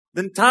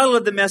The title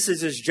of the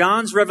message is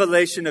John's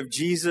Revelation of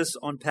Jesus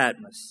on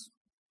Patmos.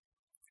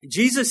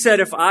 Jesus said,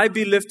 if I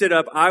be lifted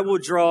up, I will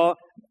draw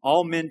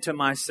all men to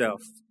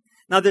myself.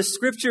 Now, this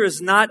scripture is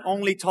not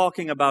only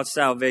talking about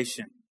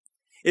salvation.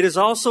 It is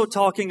also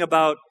talking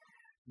about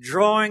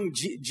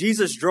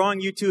Jesus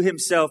drawing you to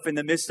himself in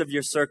the midst of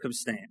your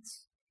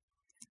circumstance.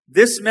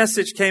 This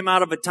message came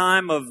out of a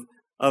time of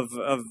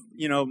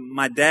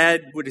my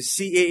dad with his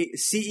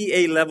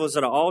CEA levels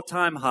at an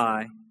all-time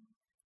high.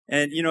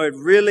 And, it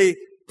really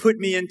put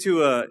me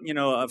into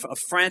a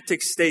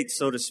frantic state,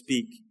 so to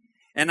speak.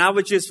 And I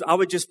would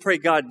just pray,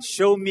 God,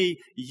 show me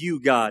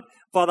you, God.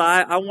 Father,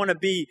 I want to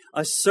be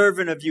a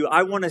servant of you.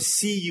 I want to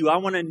see you. I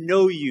want to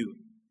know you.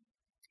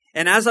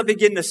 And as I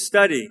begin to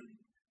study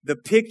the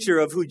picture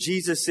of who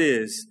Jesus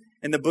is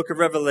in the book of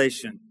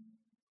Revelation,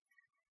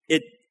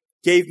 it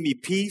gave me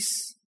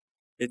peace.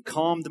 It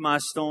calmed my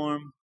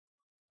storm.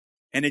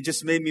 And it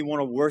just made me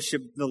want to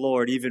worship the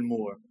Lord even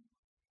more.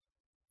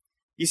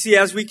 You see,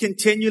 as we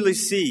continually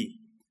see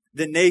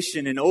the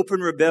nation in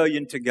open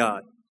rebellion to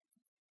God,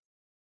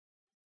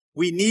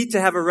 we need to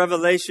have a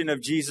revelation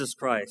of Jesus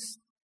Christ,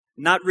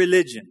 not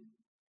religion.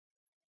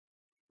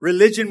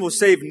 Religion will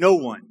save no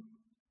one.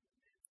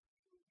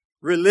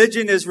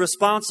 Religion is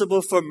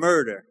responsible for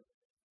murder.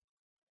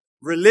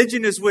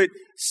 Religion is what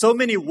so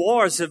many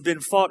wars have been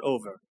fought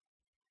over.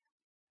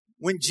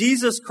 When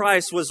Jesus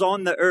Christ was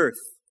on the earth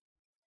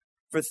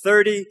for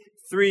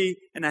 33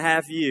 and a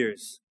half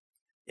years,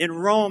 in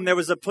Rome there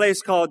was a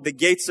place called the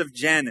Gates of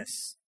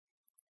Janus.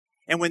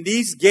 And when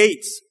these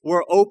gates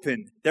were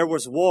opened, there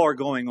was war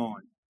going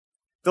on.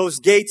 Those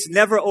gates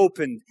never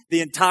opened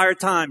the entire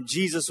time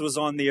Jesus was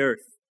on the earth.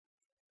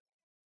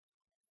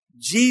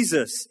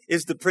 Jesus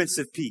is the Prince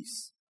of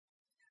Peace.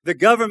 The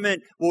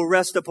government will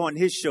rest upon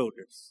his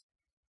shoulders.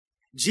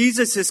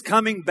 Jesus is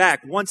coming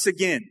back once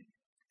again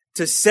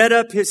to set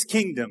up his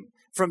kingdom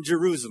from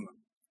Jerusalem.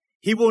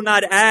 He will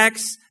not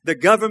ask the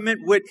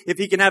government if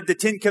he can have the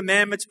 10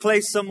 Commandments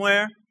placed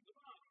somewhere.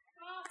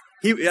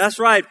 That's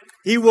right.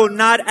 He will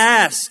not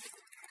ask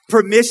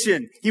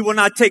permission. He will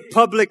not take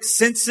public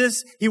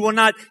census. He will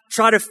not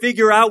try to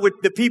figure out what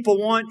the people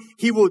want.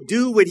 He will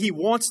do what he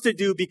wants to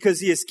do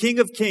because he is King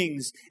of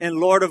Kings and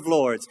Lord of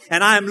Lords.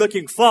 And I am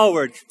looking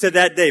forward to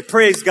that day.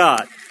 Praise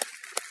God.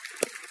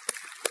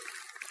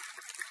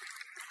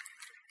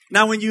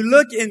 Now, when you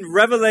look in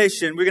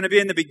Revelation, we're going to be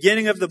in the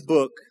beginning of the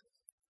book.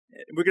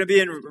 We're going to be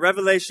in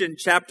Revelation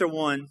chapter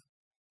 1.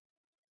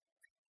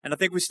 And I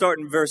think we start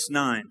in verse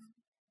 9.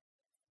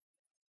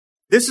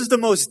 This is the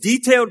most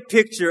detailed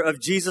picture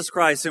of Jesus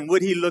Christ and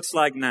what he looks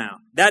like now.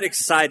 That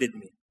excited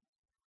me.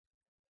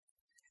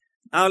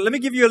 Now, let me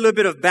give you a little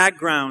bit of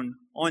background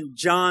on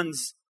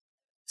John's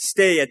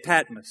stay at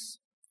Patmos.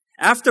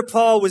 After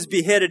Paul was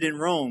beheaded in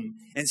Rome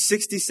in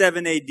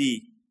 67 AD,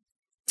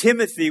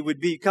 Timothy would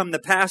become the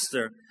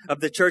pastor of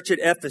the church at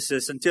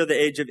Ephesus until the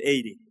age of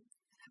 80.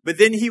 But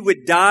then he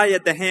would die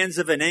at the hands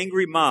of an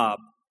angry mob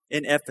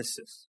in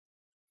Ephesus.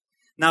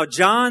 Now,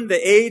 John, the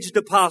aged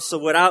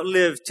apostle, would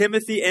outlive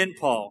Timothy and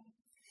Paul.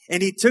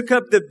 And he took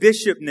up the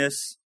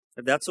bishopness,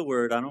 if that's a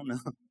word, I don't know.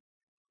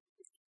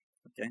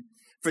 Okay.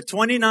 For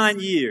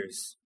 29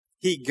 years,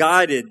 he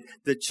guided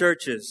the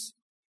churches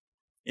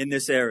in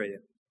this area.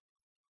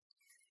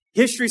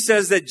 History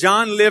says that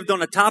John lived on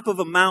the top of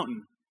a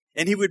mountain,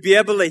 and he would be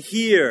able to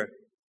hear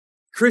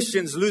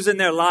Christians losing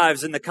their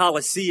lives in the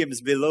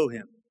Colosseums below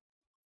him.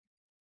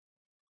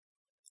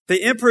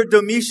 The Emperor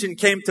Domitian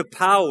came to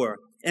power,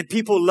 and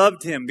people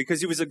loved him because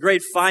he was a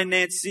great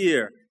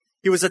financier.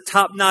 He was a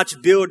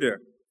top-notch builder.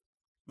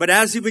 But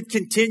as he would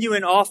continue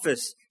in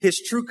office, his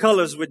true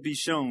colors would be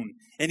shown,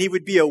 and he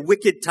would be a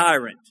wicked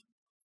tyrant.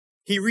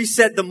 He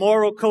reset the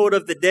moral code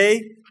of the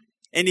day,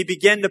 and he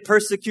began to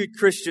persecute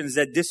Christians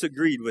that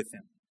disagreed with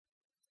him.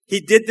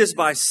 He did this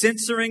by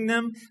censoring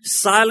them,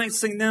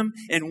 silencing them,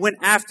 and went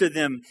after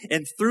them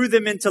and threw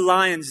them into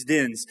lions'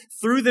 dens,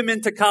 threw them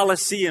into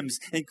colosseums,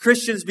 and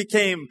Christians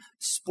became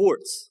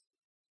sports.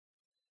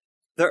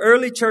 The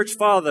early church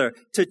father,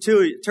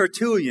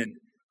 Tertullian,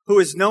 who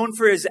is known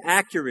for his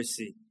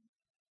accuracy,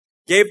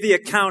 gave the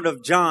account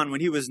of John when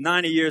he was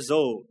 90 years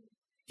old.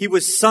 He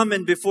was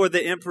summoned before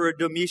the Emperor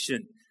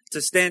Domitian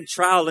to stand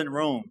trial in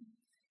Rome.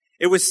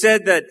 It was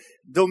said that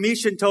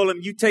Domitian told him,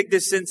 you take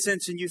this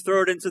incense and you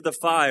throw it into the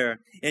fire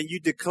and you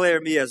declare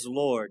me as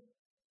Lord.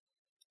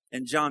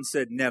 And John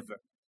said, never.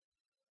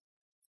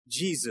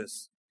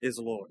 Jesus is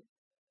Lord.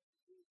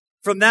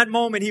 From that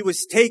moment, he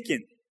was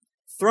taken,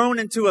 thrown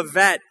into a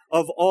vat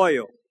of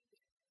oil.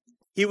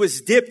 He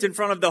was dipped in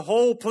front of the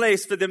whole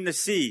place for them to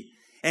see.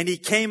 And he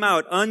came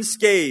out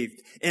unscathed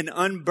and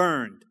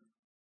unburned.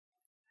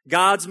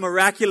 God's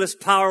miraculous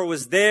power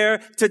was there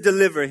to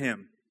deliver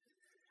him.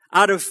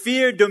 Out of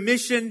fear,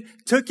 Domitian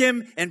took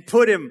him and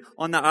put him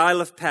on the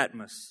Isle of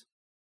Patmos.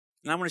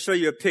 And I want to show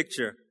you a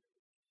picture.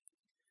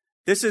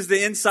 This is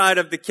the inside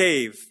of the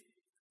cave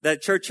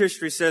that church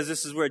history says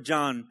this is where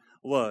John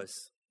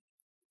was.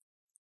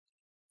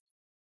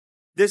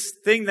 This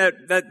thing that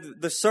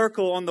the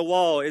circle on the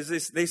wall is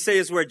this, they say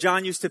is where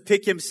John used to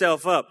pick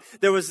himself up.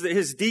 There was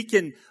his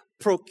deacon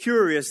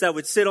procurus that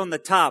would sit on the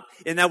top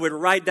and that would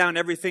write down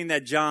everything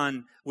that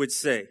John would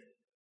say.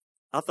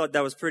 I thought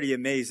that was pretty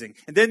amazing.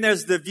 And then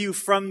there's the view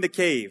from the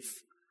cave.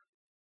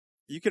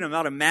 You can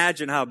not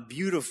imagine how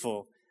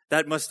beautiful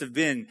that must have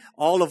been,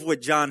 all of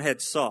what John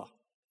had saw.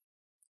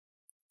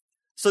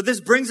 So this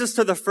brings us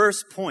to the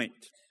first point.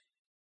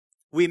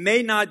 We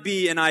may not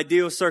be in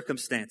ideal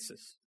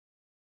circumstances.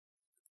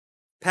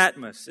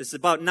 Patmos, it's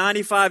about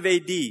 95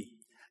 AD.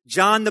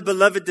 John, the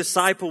beloved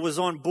disciple, was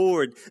on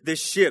board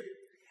this ship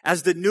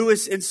as the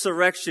newest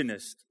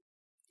insurrectionist.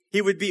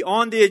 He would be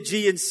on the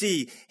Aegean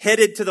Sea,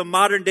 headed to the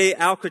modern-day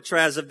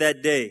Alcatraz of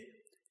that day,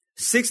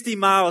 60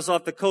 miles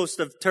off the coast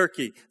of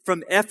Turkey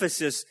from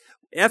Ephesus.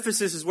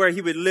 Ephesus is where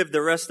he would live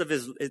the rest of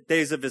his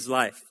days of his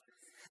life.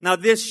 Now,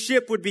 this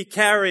ship would be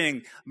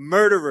carrying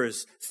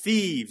murderers,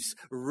 thieves,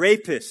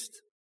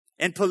 rapists,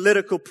 and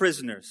political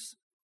prisoners.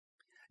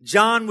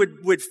 John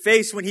would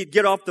face, when he'd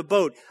get off the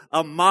boat,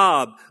 a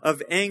mob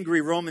of angry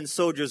Roman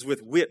soldiers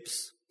with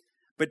whips.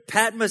 But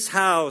Patmos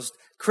housed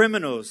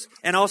criminals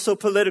and also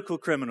political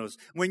criminals.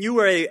 When you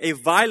were a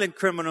violent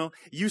criminal,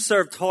 you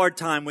served hard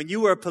time. When you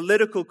were a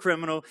political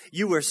criminal,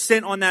 you were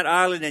sent on that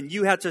island and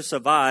you had to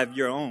survive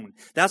your own.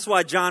 That's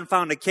why John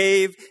found a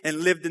cave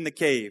and lived in the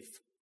cave.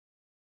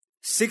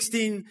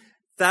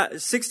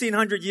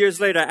 1600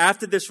 years later,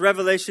 after this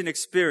revelation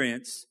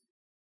experience,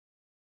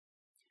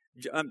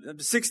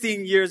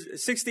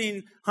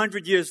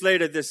 1600 years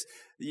later,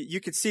 you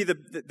could see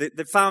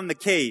they found the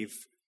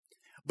cave.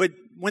 But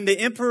when the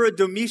Emperor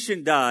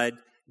Domitian died,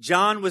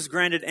 John was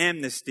granted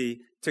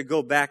amnesty to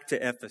go back to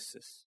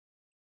Ephesus.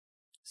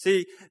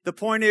 See, the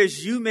point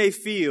is, you may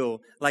feel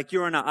like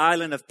you're on an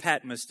island of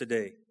Patmos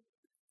today.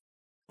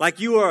 Like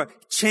you are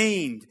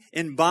chained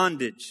in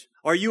bondage,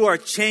 or you are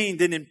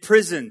chained and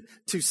imprisoned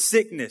to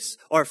sickness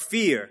or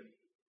fear.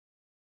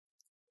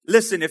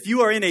 Listen, if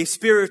you are in a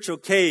spiritual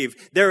cave,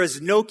 there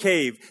is no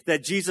cave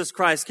that Jesus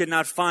Christ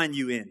cannot find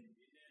you in.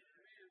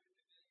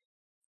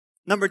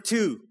 Number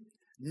 2,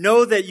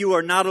 know that you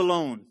are not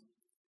alone.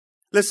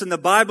 Listen, the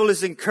Bible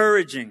is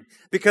encouraging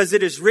because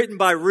it is written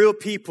by real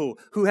people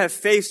who have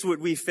faced what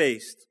we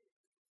faced.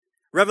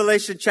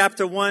 Revelation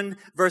chapter 1,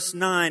 verse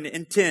 9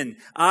 and 10.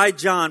 I,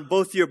 John,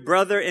 both your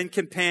brother and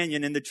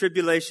companion in the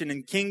tribulation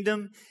and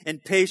kingdom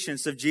and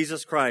patience of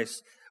Jesus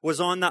Christ,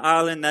 was on the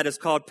island that is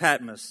called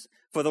Patmos,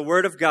 for the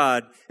word of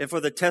God and for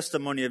the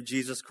testimony of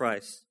Jesus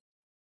Christ.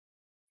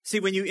 See,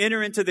 when you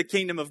enter into the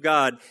kingdom of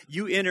God,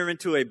 you enter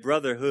into a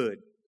brotherhood,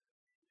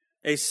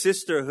 a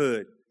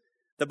sisterhood.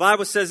 The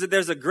Bible says that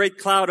there's a great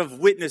cloud of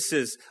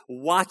witnesses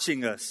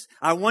watching us.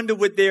 I wonder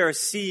what they are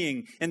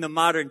seeing in the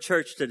modern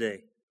church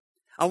today.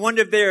 I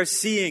wonder if they are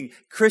seeing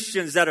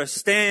Christians that are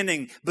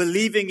standing,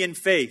 believing in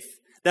faith,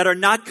 that are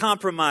not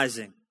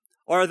compromising,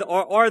 or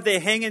are they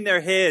hanging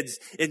their heads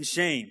in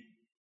shame?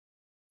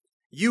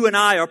 You and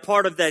I are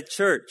part of that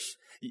church.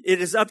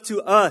 It is up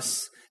to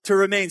us to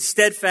remain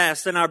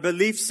steadfast in our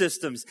belief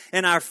systems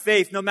and our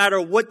faith, no matter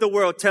what the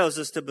world tells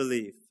us to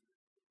believe.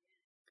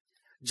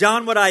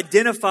 John would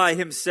identify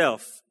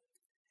himself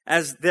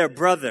as their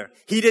brother.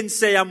 He didn't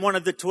say, I'm one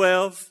of the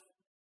 12.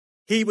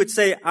 He would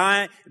say,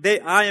 I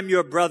am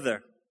your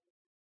brother.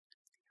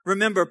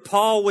 Remember,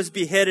 Paul was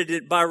beheaded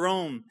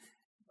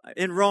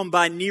in Rome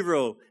by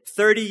Nero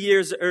 30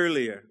 years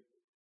earlier.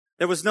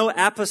 There was no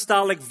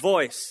apostolic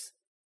voice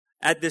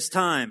at this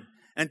time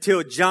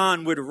until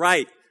John would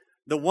write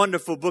the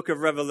wonderful book of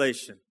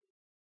Revelation.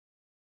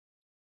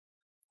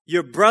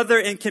 Your brother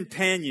and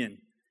companion.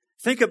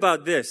 Think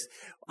about this.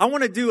 I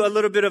want to do a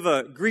little bit of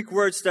a Greek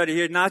word study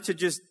here, not to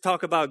just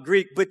talk about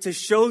Greek, but to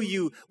show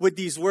you what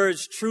these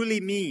words truly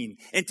mean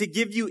and to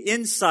give you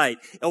insight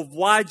of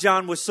why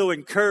John was so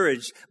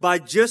encouraged by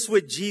just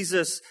what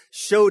Jesus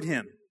showed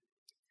him.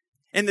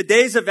 In the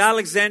days of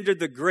Alexander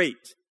the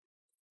Great,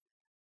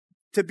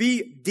 to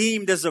be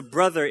deemed as a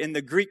brother in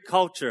the Greek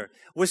culture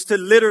was to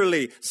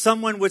literally,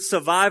 someone would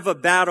survive a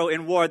battle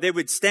in war. They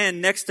would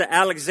stand next to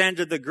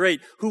Alexander the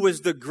Great, who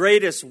was the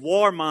greatest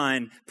war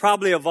mind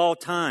probably of all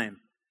time.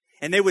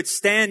 And they would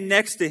stand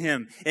next to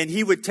him and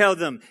he would tell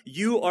them,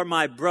 you are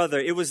my brother.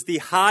 It was the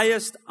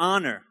highest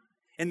honor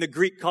in the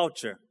Greek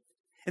culture.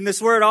 And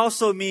this word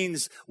also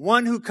means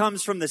one who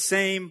comes from the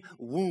same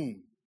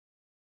womb.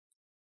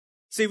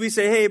 See, we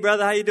say, hey,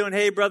 brother, how you doing?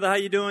 Hey, brother, how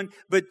you doing?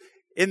 But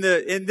in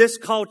this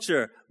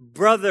culture,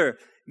 brother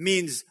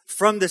means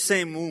from the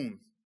same womb.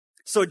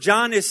 So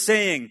John is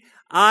saying,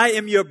 I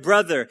am your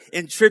brother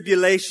in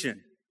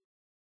tribulation.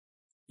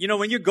 You know,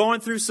 when you're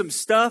going through some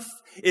stuff,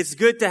 it's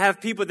good to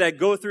have people that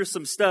go through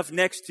some stuff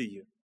next to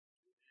you,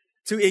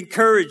 to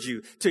encourage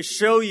you, to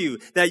show you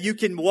that you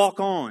can walk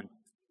on.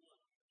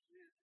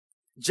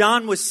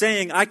 John was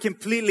saying, I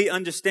completely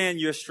understand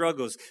your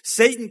struggles.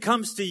 Satan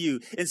comes to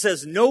you and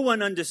says, no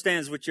one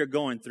understands what you're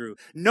going through.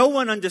 No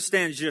one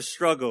understands your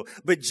struggle.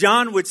 But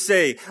John would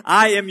say,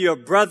 I am your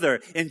brother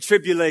in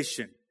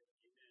tribulation.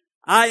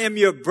 I am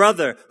your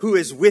brother who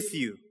is with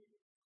you.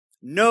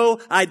 No,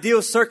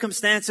 ideal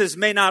circumstances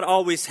may not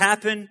always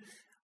happen,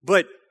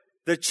 but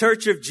the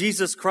Church of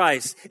Jesus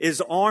Christ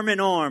is arm in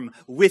arm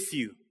with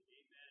you.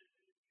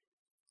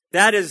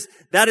 That is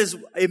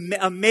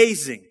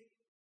amazing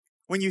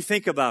when you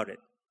think about it.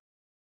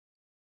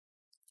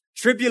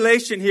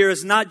 Tribulation here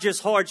is not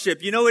just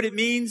hardship. You know what it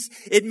means?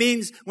 It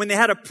means when they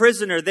had a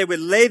prisoner, they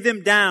would lay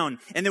them down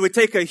and they would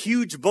take a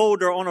huge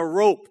boulder on a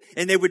rope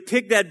and they would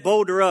pick that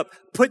boulder up,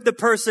 put the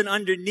person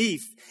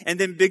underneath, and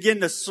then begin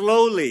to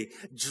slowly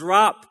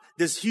drop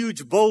this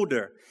huge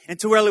boulder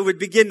until it would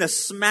begin to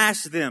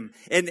smash them.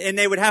 And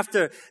they would have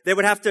to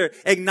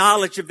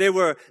acknowledge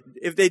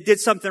if they did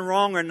something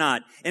wrong or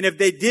not. And if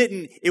they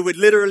didn't, it would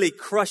literally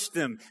crush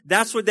them.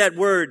 That's what that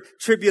word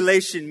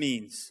tribulation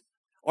means.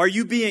 Are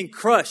you being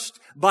crushed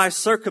by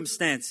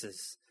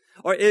circumstances?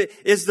 Or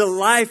is the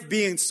life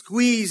being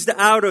squeezed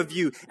out of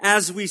you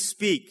as we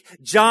speak?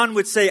 John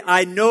would say,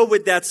 I know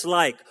what that's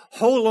like.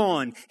 Hold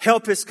on.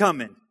 Help is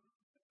coming.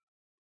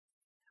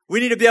 We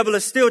need to be able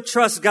to still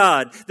trust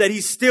God that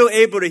He's still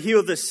able to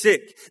heal the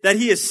sick, that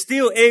He is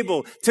still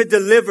able to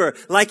deliver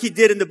like He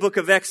did in the book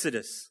of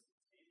Exodus.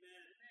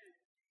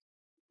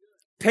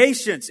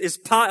 Patience is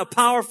a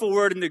powerful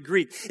word in the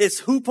Greek.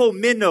 It's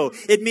hupomeno.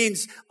 It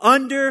means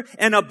under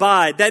and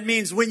abide. That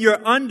means when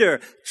you're under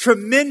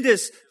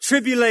tremendous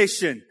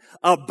tribulation,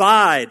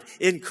 abide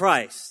in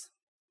Christ.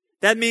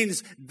 That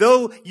means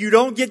though you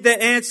don't get the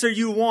answer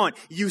you want,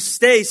 you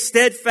stay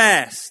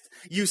steadfast.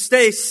 You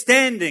stay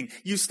standing.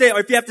 Or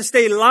if you have to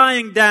stay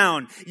lying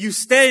down, you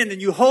stand and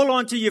you hold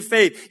on to your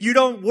faith. You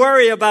don't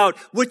worry about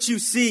what you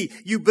see.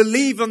 You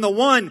believe on the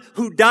one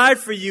who died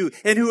for you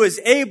and who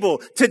is able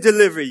to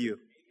deliver you.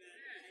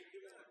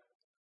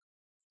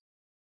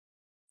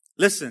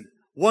 Listen,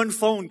 one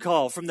phone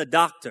call from the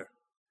doctor,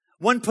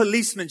 one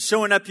policeman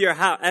showing up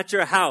at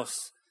your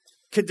house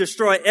can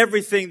destroy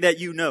everything that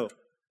you know.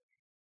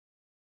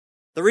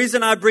 The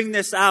reason I bring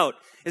this out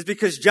is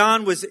because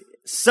John was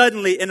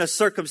suddenly in a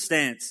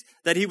circumstance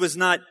that he was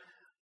not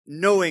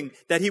knowing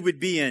that he would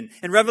be in.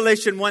 In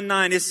Revelation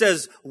 1:9, it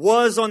says,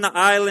 was on the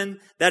island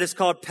that is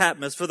called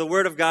Patmos for the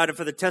word of God and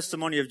for the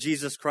testimony of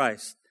Jesus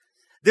Christ.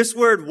 This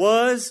word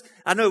was,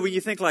 I know when you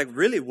think like,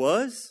 really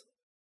was?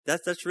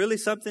 That's really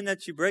something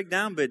that you break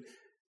down, but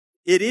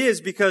it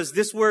is because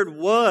this word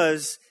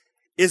was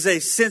is a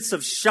sense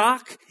of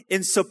shock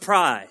and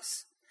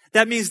surprise.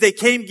 That means they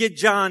came get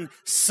John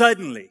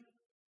suddenly.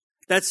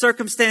 That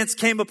circumstance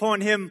came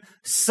upon him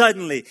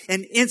suddenly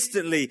and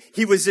instantly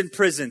he was in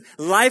prison.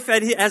 Life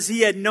as he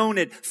had known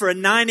it for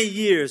 90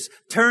 years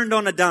turned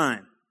on a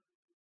dime.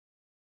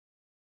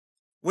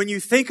 When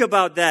you think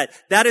about that,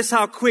 that is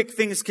how quick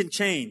things can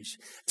change.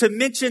 To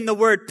mention the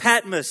word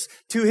Patmos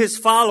to his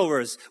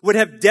followers would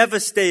have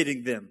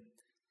devastated them.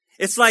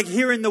 It's like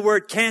hearing the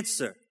word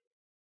cancer.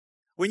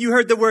 When you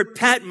heard the word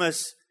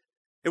Patmos,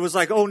 it was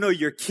like, oh no,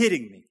 you're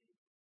kidding me.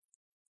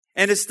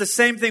 And it's the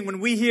same thing when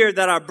we hear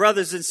that our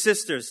brothers and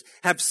sisters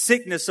have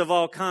sickness of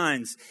all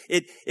kinds.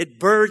 It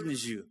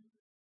burdens you.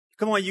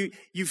 Come on,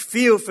 you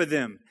feel for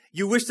them.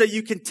 You wish that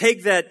you can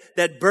take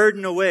that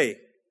burden away.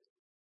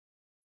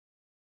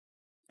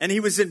 And he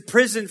was in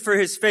prison for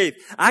his faith.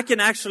 I can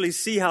actually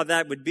see how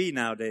that would be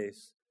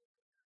nowadays.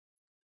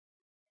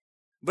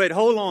 But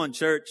hold on,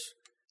 church.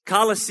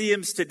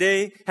 Coliseums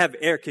today have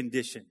air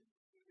conditioning.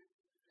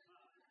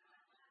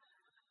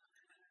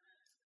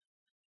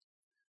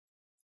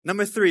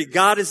 Number 3,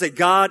 God is a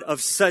God of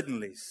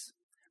suddenlies.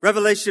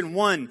 Revelation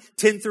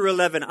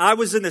 1:10-11. I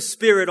was in the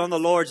Spirit on the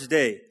Lord's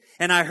day,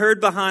 and I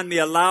heard behind me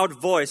a loud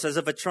voice as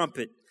of a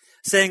trumpet,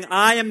 saying,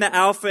 I am the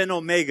Alpha and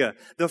Omega,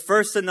 the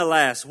first and the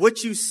last.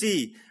 What you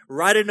see,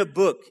 write in a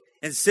book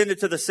and send it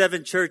to the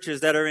 7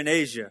 churches that are in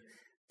Asia,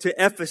 to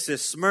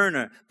Ephesus,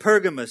 Smyrna,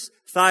 Pergamos,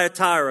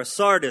 Thyatira,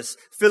 Sardis,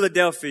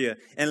 Philadelphia,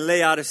 and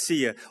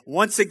Laodicea.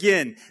 Once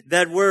again,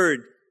 that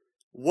word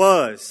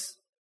was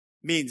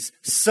means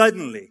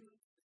suddenly.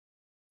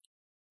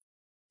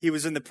 He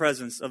was in the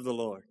presence of the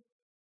Lord.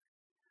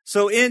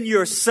 So in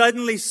your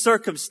suddenly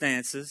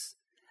circumstances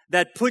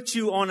that put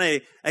you on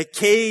a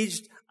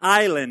caged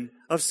island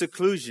of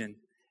seclusion,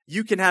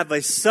 you can have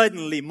a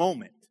suddenly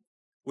moment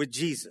with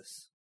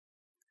Jesus,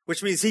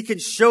 which means He can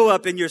show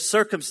up in your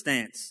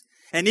circumstance.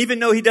 And even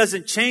though He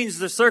doesn't change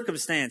the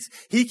circumstance,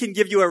 He can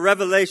give you a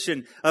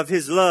revelation of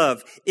His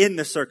love in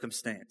the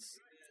circumstance.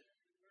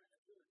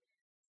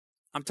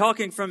 I'm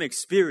talking from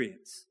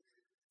experience.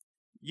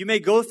 You may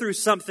go through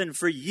something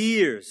for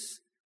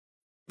years,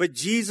 but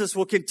Jesus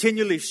will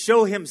continually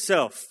show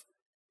Himself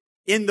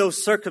in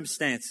those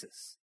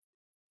circumstances.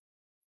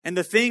 And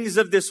the things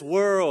of this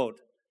world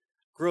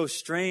grow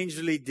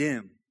strangely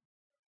dim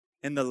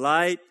in the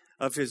light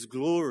of His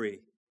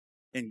glory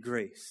and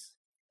grace.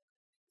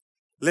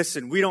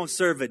 Listen, we don't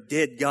serve a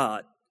dead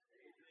God.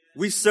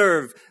 We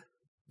serve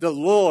the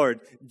Lord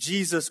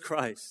Jesus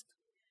Christ,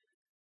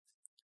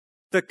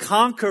 the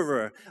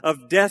conqueror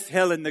of death,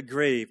 hell, and the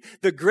grave,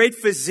 the great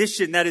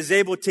physician that is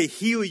able to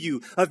heal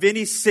you of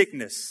any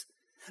sickness,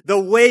 the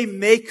way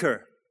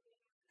maker,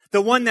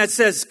 the one that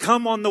says,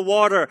 come on the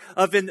water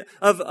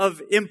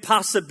of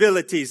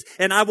impossibilities,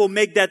 and I will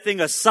make that thing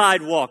a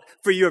sidewalk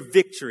for your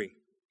victory.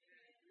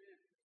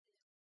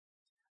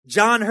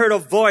 John heard a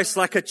voice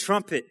like a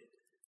trumpet.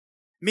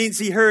 Means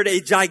he heard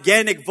a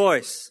gigantic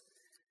voice.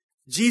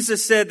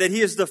 Jesus said that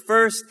he is the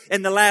first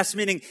and the last,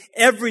 meaning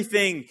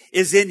everything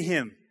is in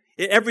him.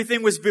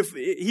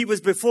 He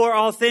was before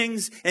all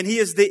things, and he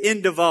is the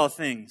end of all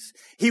things.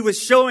 He was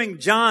showing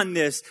John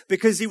this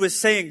because he was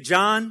saying,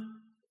 John,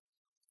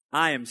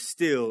 I am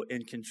still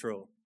in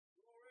control.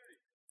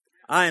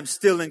 I am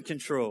still in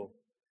control.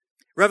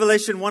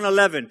 Revelation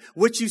 1:11,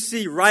 which you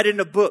see right in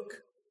the book.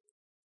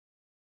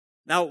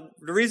 Now,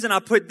 the reason I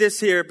put this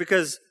here,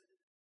 because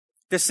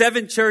the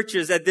 7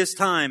 churches at this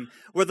time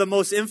were the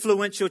most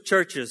influential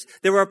churches.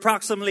 There were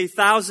approximately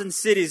 1,000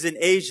 cities in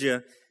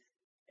Asia.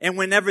 And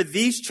whenever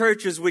these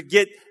churches would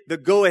get the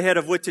go-ahead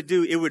of what to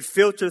do, it would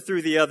filter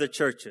through the other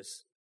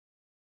churches.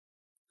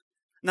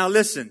 Now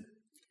listen,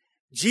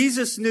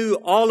 Jesus knew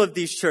all of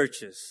these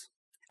churches.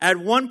 At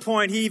one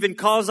point, he even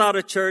calls out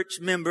a church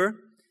member,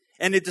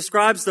 and it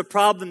describes the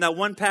problem that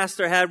one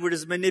pastor had with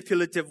his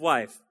manipulative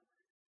wife.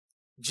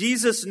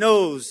 Jesus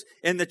knows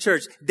in the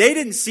church. They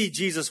didn't see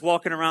Jesus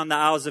walking around the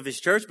aisles of his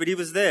church, but he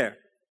was there.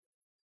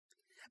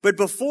 But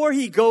before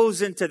he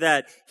goes into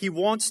that, he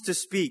wants to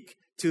speak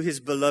to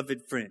his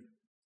beloved friend.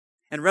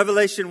 In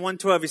Revelation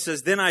 1:12, he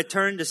says, then I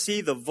turned to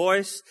see the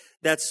voice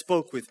that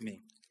spoke with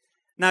me.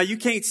 Now, you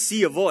can't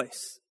see a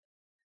voice.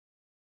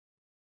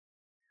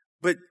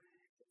 But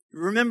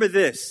remember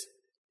this.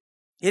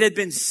 It had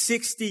been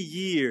 60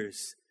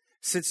 years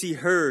since he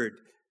heard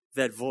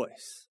that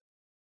voice.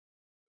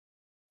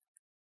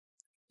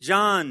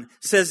 John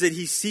says that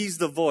he sees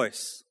the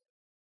voice.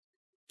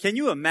 Can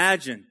you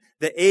imagine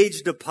the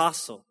aged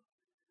apostle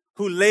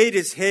who laid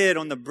his head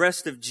on the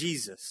breast of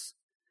Jesus?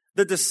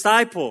 The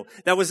disciple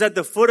that was at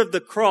the foot of the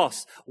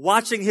cross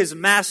watching his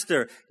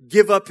master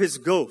give up his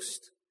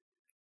ghost.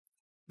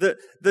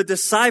 The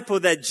disciple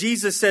that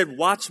Jesus said,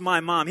 watch my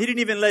mom. He didn't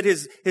even let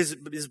his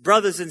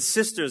brothers and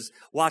sisters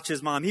watch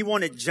his mom. He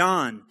wanted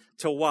John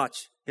to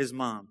watch his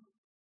mom.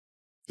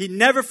 He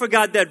never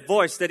forgot that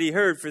voice that he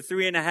heard for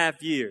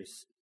 3.5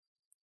 years.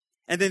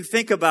 And then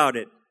think about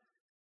it.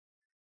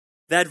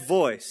 That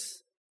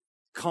voice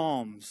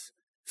calms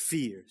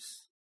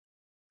fears.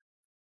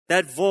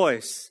 That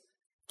voice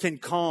can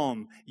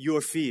calm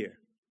your fear.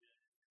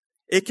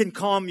 It can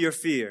calm your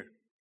fear.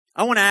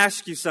 I want to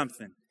ask you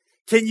something.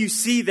 Can you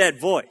see that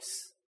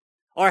voice?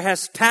 Or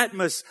has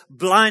Patmos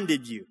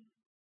blinded you?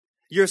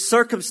 Your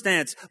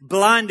circumstance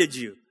blinded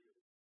you?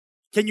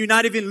 Can you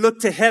not even look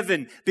to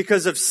heaven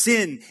because of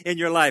sin in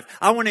your life?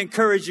 I want to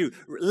encourage you.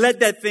 Let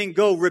that thing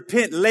go.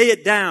 Repent. Lay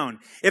it down.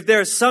 If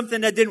there's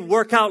something that didn't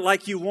work out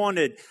like you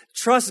wanted,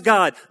 trust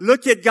God.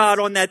 Look at God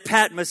on that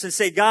Patmos and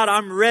say, God,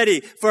 I'm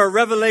ready for a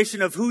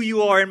revelation of who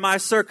you are in my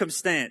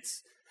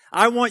circumstance.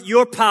 I want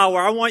your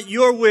power. I want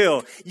your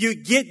will. You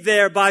get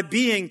there by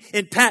being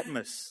in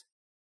Patmos.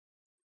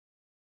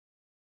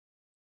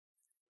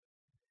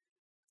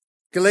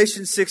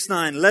 Galatians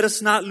 6:9, let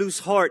us not lose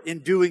heart in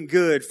doing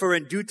good, for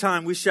in due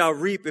time we shall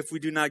reap if we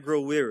do not grow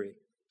weary.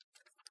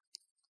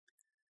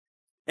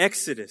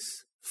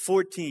 Exodus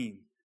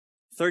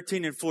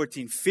 14:13 and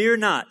 14, fear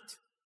not.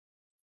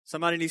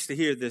 Somebody needs to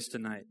hear this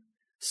tonight.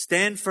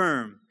 Stand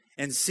firm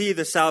and see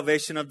the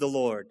salvation of the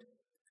Lord,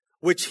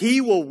 which he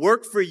will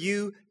work for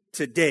you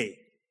today.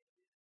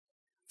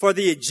 For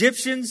the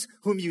Egyptians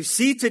whom you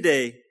see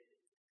today,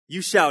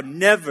 you shall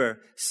never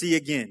see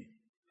again.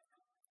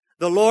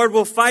 The Lord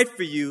will fight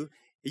for you.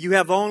 You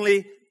have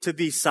only to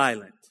be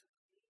silent.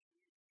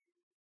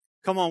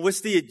 Come on,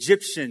 what's the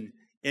Egyptian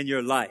in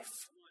your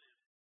life?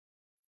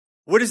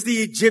 What is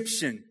the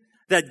Egyptian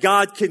that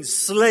God can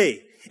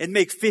slay and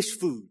make fish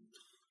food?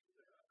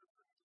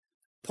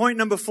 Point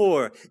number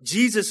 4,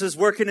 Jesus is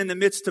working in the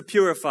midst to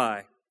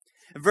purify.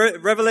 In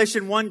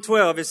Revelation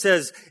 1:12, it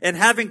says, and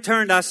having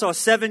turned, I saw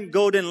 7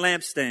 golden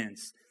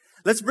lampstands.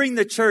 Let's bring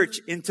the church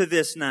into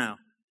this now.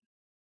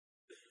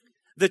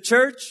 The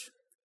church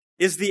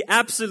is the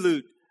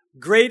absolute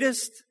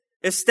greatest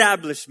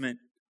establishment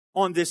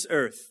on this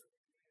earth.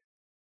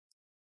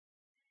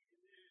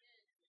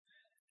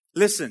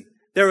 Listen,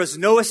 there is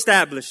no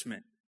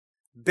establishment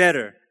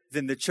better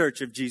than the Church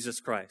of Jesus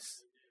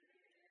Christ.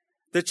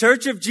 The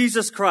Church of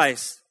Jesus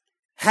Christ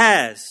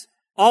has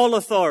all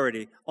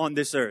authority on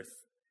this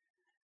earth.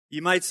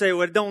 You might say,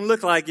 well, it don't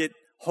look like it.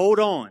 Hold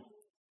on.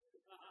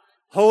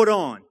 Hold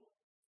on.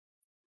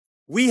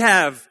 We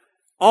have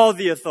all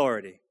the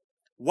authority.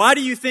 Why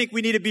do you think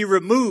we need to be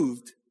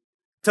removed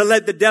to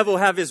let the devil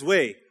have his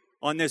way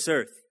on this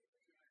earth?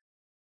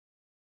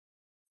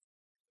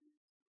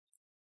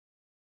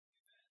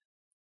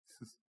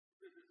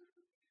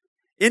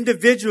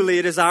 Individually,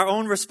 it is our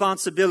own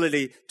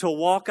responsibility to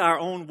walk our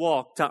own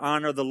walk to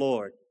honor the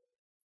Lord.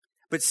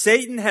 But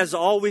Satan has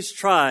always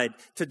tried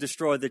to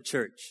destroy the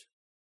church.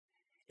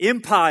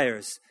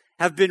 Empires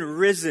have been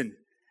risen,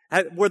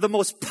 were the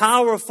most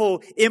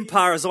powerful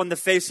empires on the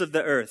face of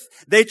the earth.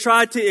 They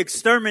tried to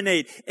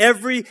exterminate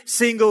every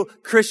single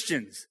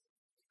Christian.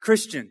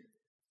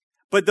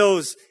 But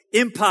those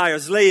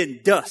empires lay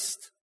in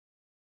dust.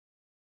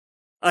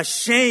 A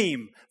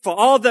shame for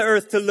all the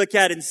earth to look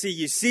at and see.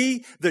 You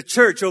see, the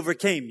church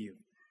overcame you.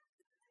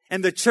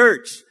 And the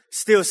church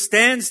still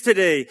stands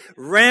today,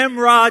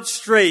 ramrod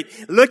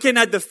straight, looking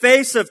at the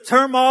face of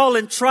turmoil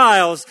and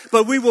trials,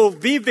 but we will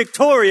be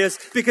victorious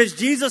because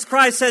Jesus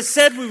Christ has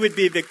said we would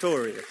be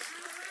victorious.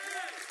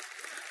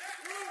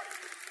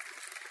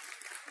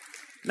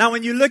 Now,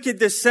 when you look at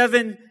the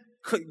 7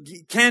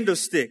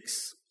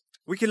 candlesticks,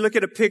 we can look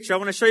at a picture. I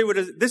want to show you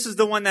this is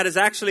the one that is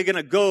actually going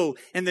to go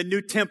in the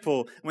new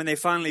temple when they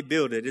finally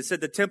build it. It's at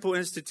the Temple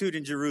Institute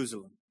in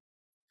Jerusalem.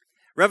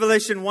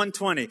 Revelation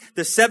 1:20,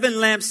 the 7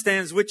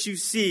 lampstands which you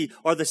see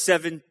are the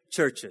 7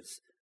 churches.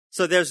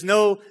 So there's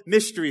no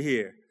mystery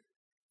here.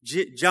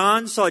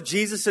 John saw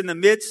Jesus in the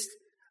midst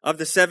of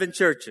the 7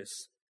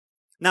 churches.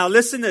 Now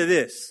listen to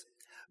this.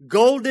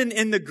 Golden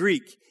in the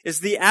Greek is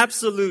the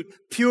absolute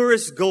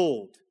purest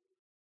gold.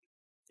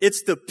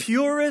 It's the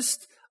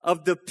purest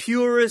of the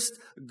purest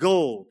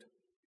gold,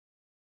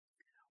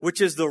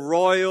 which is the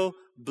royal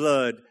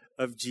blood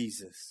of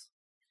Jesus.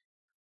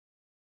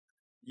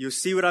 You'll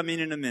see what I mean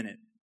in a minute.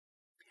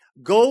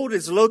 Gold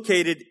is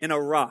located in a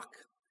rock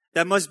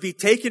that must be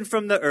taken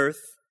from the earth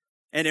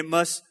and it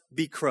must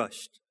be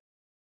crushed.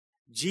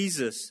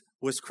 Jesus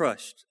was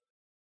crushed.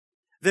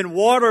 Then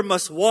water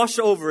must wash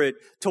over it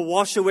to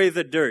wash away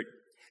the dirt.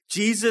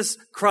 Jesus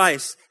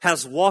Christ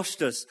has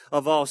washed us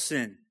of all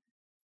sin.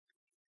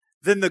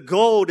 Then the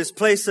gold is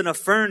placed in a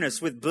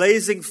furnace with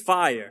blazing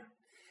fire.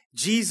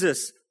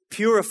 Jesus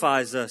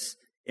purifies us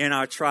in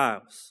our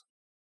trials.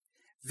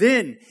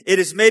 Then it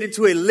is made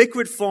into a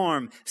liquid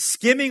form,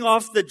 skimming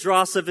off the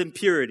dross of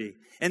impurity.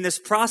 And this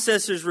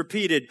process is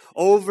repeated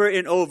over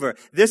and over.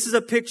 This is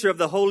a picture of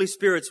the Holy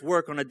Spirit's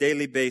work on a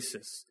daily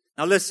basis.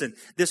 Now listen,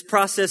 this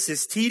process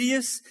is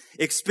tedious,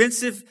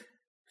 expensive,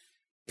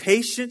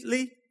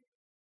 patiently,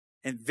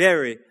 and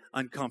very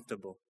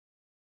uncomfortable.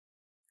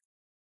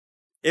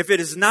 If it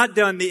is not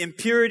done, the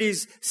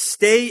impurities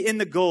stay in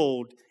the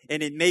gold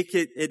and it makes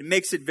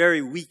it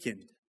very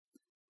weakened.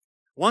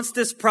 Once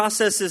this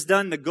process is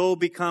done, the gold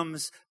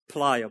becomes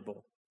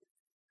pliable.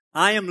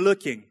 I am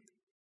looking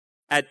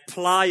at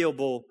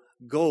pliable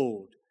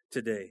gold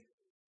today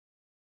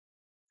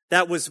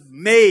that was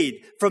made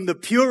from the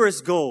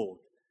purest gold,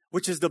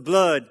 which is the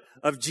blood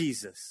of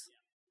Jesus.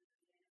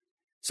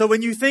 So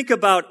when you think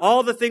about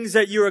all the things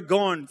that you are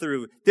going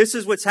through, this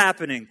is what's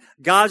happening.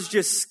 God's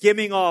just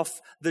skimming off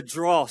the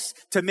dross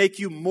to make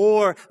you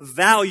more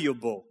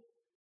valuable.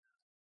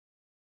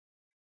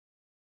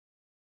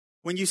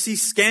 When you see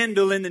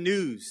scandal in the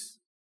news,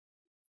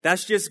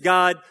 that's just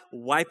God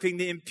wiping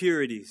the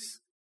impurities.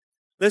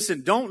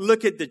 Listen, don't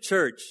look at the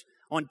church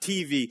on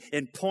TV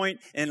and point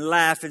and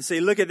laugh and say,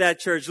 look at that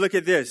church, look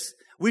at this.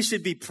 We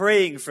should be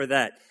praying for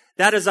that.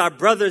 That is our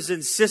brothers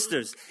and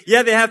sisters.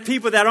 Yeah, they have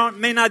people that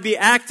may not be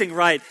acting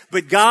right,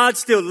 but God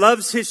still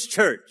loves His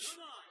church.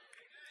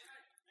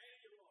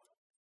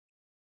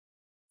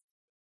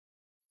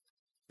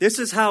 This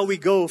is how we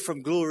go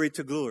from glory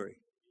to glory.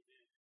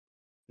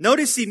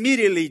 Notice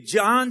immediately,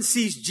 John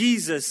sees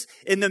Jesus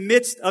in the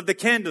midst of the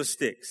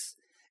candlesticks.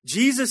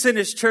 Jesus and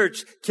His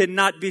church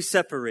cannot be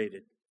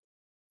separated.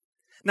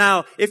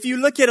 Now, if you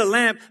look at a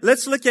lamp,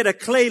 let's look at a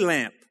clay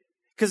lamp.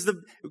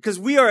 Because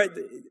we are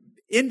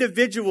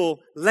individual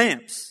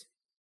lamps.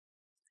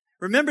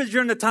 Remember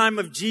during the time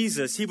of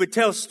Jesus, He would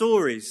tell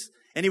stories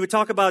and He would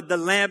talk about the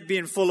lamp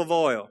being full of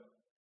oil.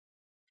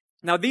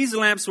 Now these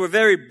lamps were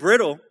very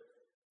brittle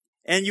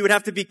and you would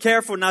have to be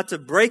careful not to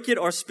break it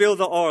or spill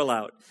the oil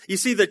out. You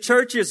see, the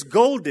church is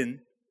golden,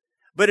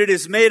 but it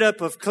is made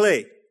up of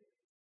clay.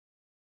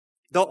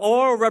 The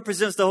oil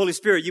represents the Holy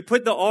Spirit. You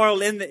put the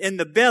oil in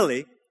the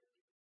belly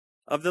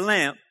of the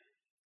lamp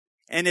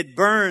and it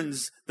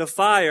burns the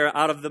fire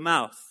out of the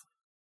mouth.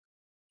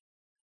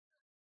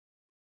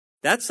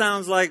 That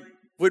sounds like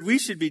what we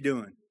should be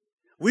doing.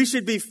 We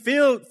should be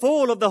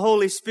full of the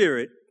Holy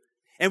Spirit,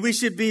 and we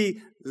should be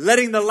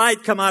letting the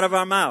light come out of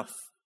our mouth.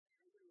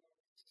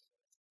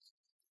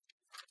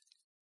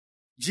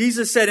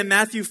 Jesus said in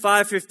Matthew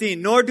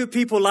 5:15, nor do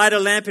people light a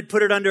lamp and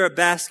put it under a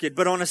basket,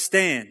 but on a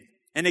stand,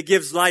 and it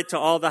gives light to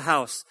all the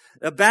house.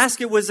 A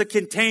basket was a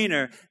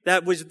container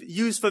that was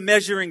used for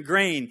measuring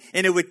grain,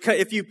 and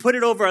if you put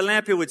it over a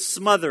lamp, it would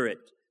smother it.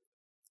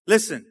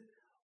 Listen,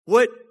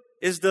 what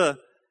is the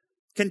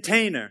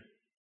container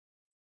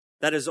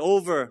that is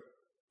over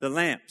the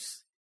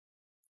lamps?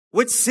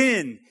 What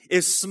sin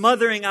is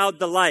smothering out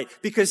the light?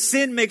 Because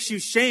sin makes you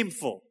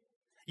shameful.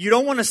 You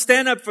don't want to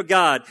stand up for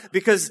God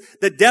because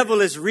the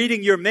devil is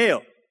reading your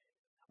mail.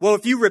 Well,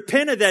 if you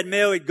repent of that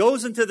mail, it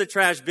goes into the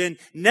trash bin,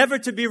 never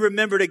to be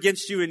remembered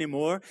against you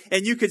anymore.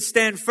 And you could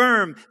stand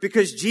firm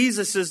because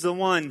Jesus is the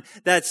one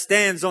that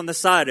stands on the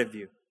side of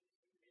you.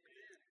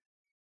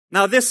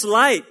 Now this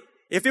light,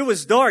 if it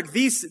was dark,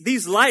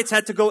 these lights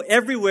had to go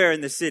everywhere in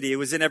the city. It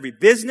was in every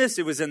business.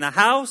 It was in the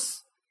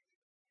house.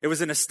 It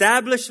was in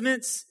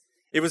establishments.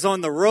 It was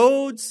on the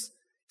roads,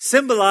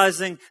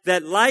 symbolizing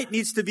that light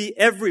needs to be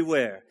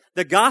everywhere.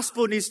 The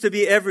gospel needs to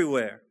be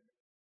everywhere.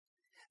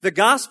 The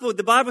gospel,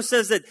 the Bible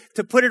says that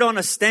to put it on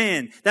a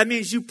stand, that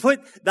means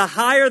the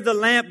higher the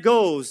lamp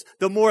goes,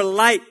 the more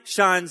light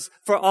shines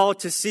for all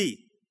to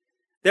see.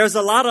 There's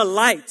a lot of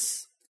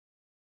lights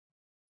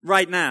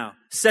right now.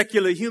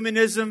 Secular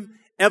humanism,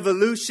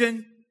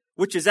 evolution,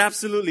 which is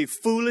absolutely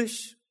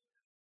foolish.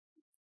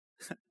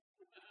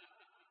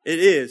 It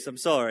is. I'm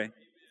sorry.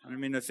 I don't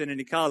mean to offend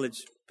any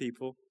college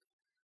people.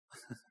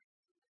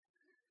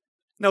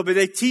 No, but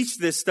they teach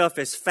this stuff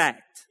as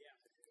fact.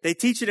 They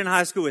teach it in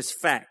high school as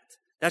fact.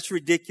 That's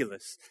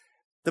ridiculous.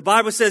 The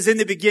Bible says in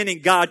the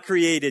beginning, God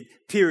created,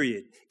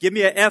 period. Give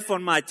me an F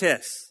on my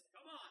test.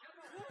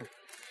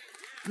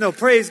 No,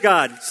 praise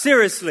God.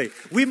 Seriously,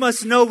 we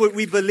must know what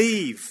we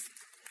believe.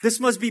 This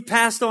must be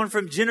passed on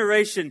from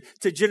generation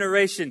to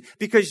generation,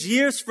 because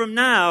years from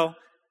now,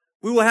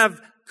 we will have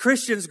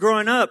Christians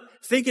growing up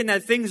thinking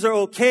that things are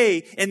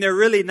okay and they're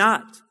really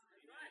not.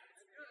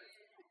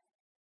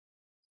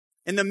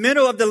 In the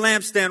middle of the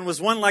lampstand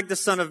was one like the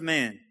Son of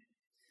Man.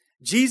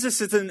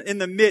 Jesus is in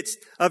the midst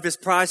of his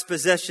prized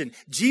possession.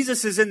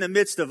 Jesus is in the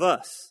midst of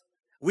us.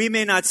 We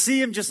may not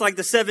see him, just like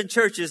the 7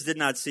 churches did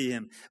not see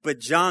him, but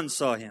John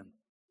saw him.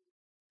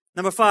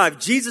 Number 5,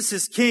 Jesus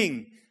is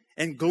king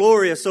and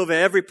glorious over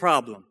every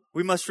problem.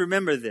 We must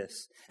remember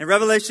this. In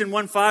Revelation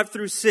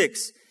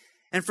 1:5-6,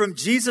 and from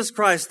Jesus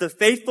Christ, the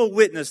faithful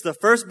witness, the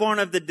firstborn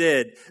of the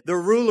dead, the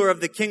ruler of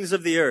the kings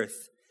of the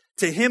earth,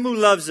 to him who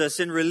loves us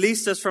and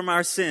released us from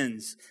our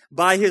sins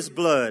by his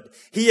blood,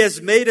 he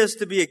has made us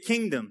to be a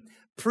kingdom,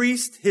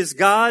 priest, his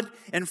God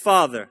and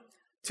Father.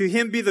 To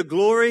him be the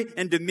glory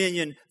and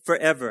dominion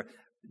forever.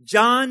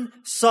 John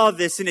saw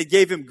this and it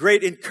gave him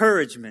great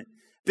encouragement,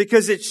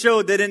 because it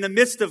showed that in the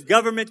midst of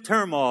government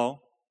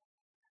turmoil,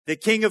 the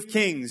King of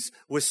Kings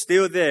was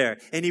still there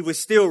and he was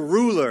still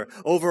ruler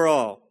over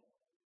all.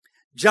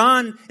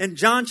 In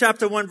John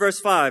chapter 1 verse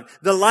 5,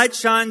 the light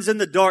shines in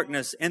the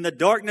darkness and the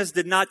darkness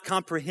did not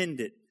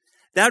comprehend it.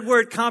 That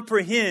word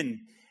comprehend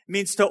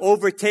means to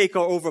overtake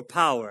or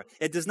overpower.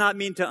 It does not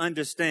mean to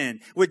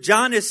understand. What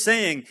John is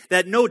saying,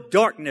 that no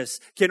darkness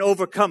can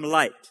overcome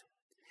light.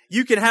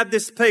 You can have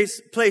this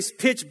place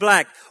pitch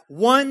black.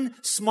 One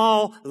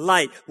small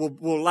light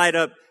will light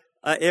up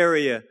an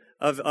area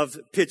of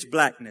pitch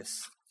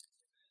blackness.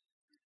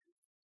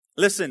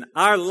 Listen,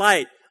 our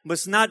light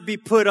must not be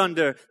put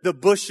under the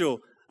bushel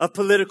of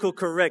political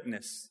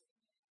correctness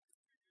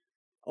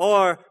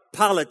or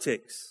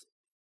politics.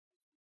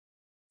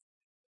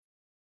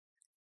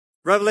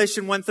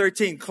 Revelation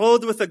 1:13,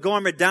 clothed with a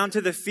garment down to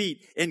the feet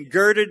and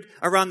girded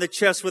around the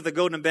chest with a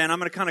golden band. I'm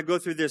going to kind of go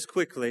through this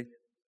quickly.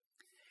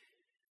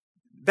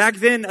 Back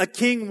then, a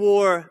king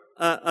wore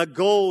a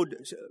gold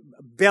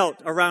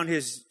belt around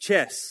his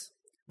chest.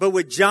 But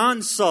what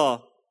John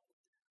saw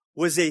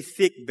was a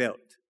thick belt,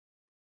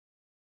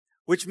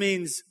 which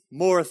means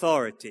more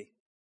authority.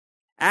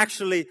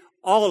 Actually,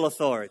 all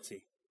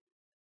authority.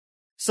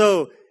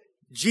 So,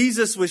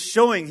 Jesus was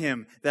showing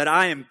him that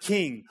I am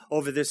king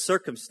over this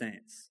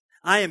circumstance.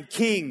 I am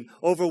king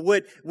over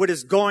what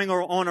is going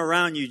on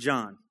around you,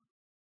 John.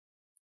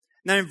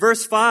 Now in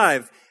verse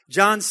 5,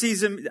 John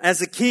sees him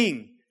as a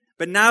king,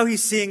 but now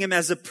he's seeing him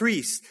as a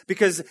priest,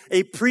 because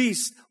a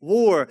priest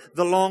wore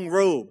the long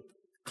robe,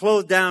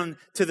 clothed down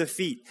to the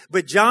feet.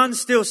 But John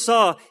still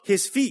saw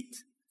his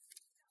feet,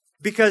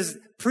 because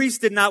priests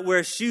did not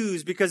wear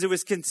shoes, because it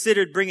was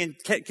considered bringing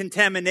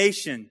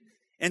contamination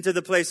into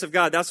the place of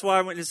God. That's why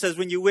when it says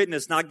when you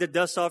witness, knock the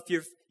dust off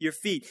your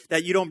feet,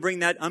 that you don't bring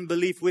that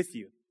unbelief with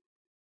you.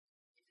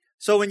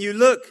 So when you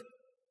look,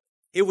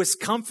 it was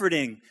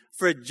comforting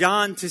for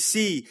John to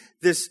see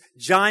this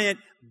giant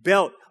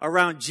belt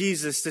around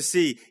Jesus, to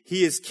see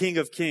he is King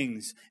of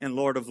Kings and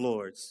Lord of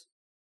Lords.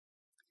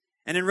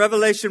 And in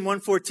Revelation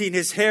 1:14,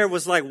 his hair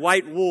was like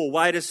white wool,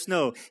 white as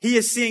snow. He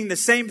is seeing the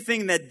same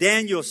thing that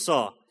Daniel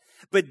saw.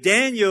 But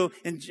Daniel,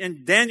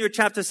 in Daniel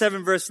chapter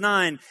 7 verse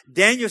 9,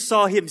 Daniel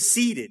saw him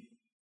seated.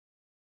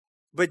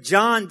 But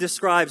John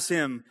describes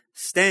him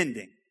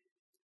standing.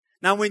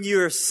 Now when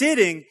you are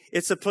sitting,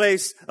 it's a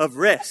place of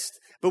rest.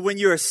 But when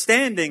you are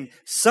standing,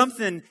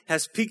 something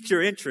has piqued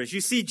your interest. You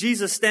see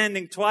Jesus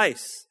standing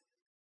twice.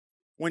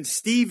 When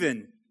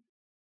Stephen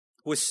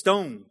was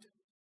stoned.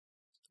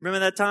 Remember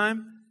that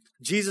time?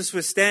 Jesus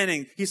was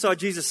standing. He saw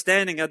Jesus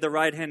standing at the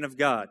right hand of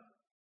God.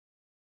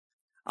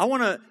 I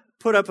want to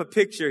put up a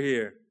picture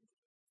here.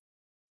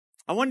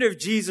 I wonder if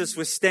Jesus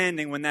was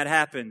standing when that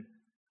happened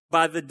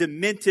by the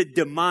demented,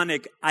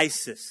 demonic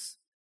ISIS.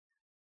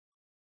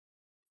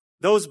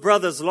 Those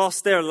brothers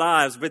lost their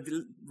lives, but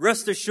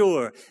rest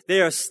assured,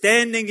 they are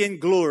standing in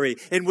glory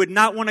and would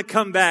not want to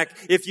come back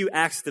if you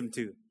asked them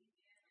to.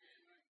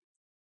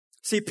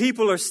 See,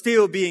 people are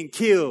still being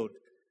killed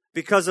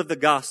because of the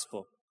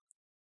gospel.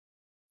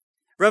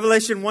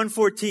 Revelation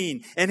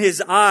 1:14, and his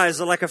eyes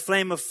are like a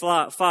flame of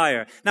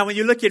fire. Now, when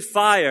you look at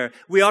fire,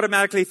 we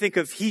automatically think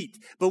of heat.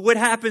 But what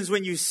happens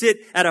when you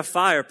sit at a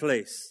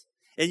fireplace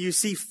and you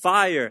see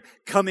fire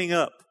coming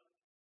up?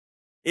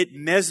 It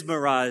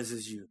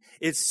mesmerizes you.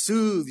 It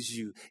soothes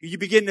you. You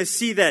begin to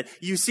see that.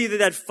 You see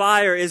that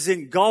fire is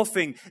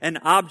engulfing an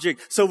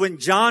object. So when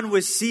John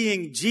was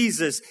seeing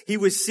Jesus, he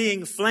was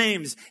seeing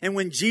flames. And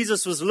when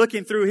Jesus was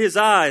looking through his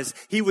eyes,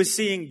 he was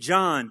seeing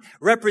John,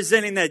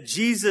 representing that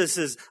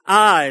Jesus'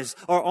 eyes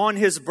are on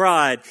his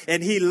bride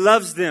and he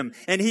loves them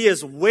and he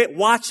is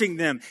watching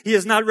them. He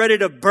is not ready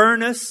to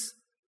burn us.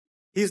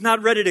 He's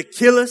not ready to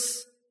kill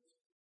us.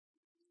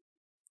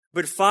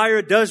 But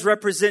fire does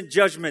represent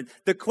judgment.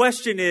 The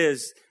question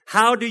is,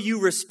 how do you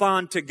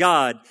respond to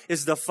God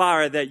is the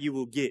fire that you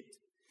will get.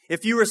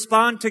 If you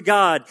respond to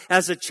God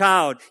as a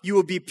child, you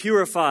will be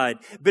purified.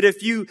 But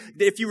if you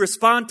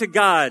respond to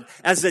God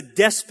as a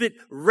despot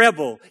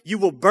rebel, you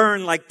will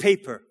burn like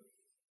paper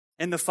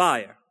in the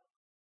fire.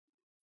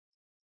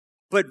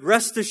 But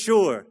rest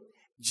assured,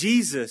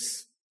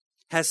 Jesus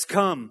has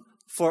come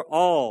for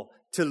all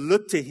to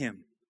look to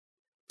him,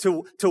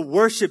 to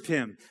worship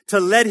him,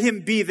 to let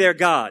him be their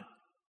God.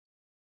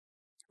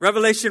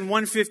 Revelation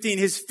 1:15,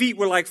 his feet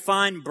were like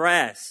fine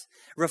brass,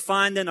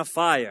 refined in a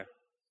fire.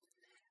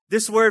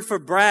 This word for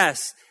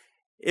brass,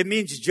 it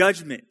means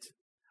judgment.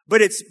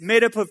 But it's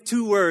made up of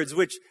two words,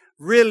 which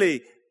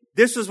really,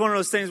 this was one of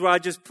those things where I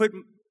just put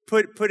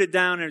it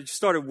down and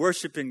started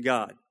worshiping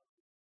God.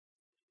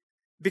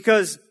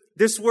 Because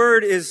this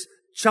word is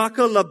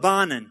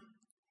chakalabanan,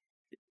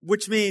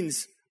 which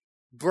means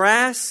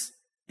brass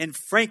and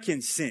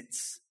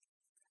frankincense.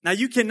 Now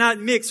you cannot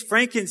mix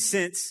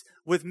frankincense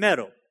with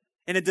metal,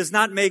 and it does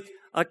not make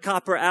a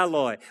copper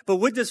alloy. But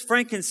what does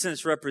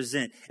frankincense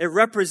represent? It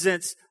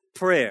represents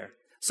prayer.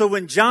 So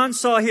when John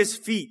saw his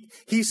feet,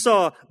 he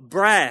saw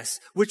brass,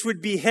 which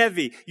would be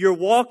heavy. You're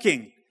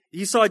walking.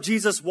 He saw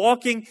Jesus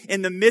walking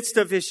in the midst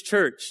of his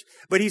church,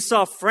 but he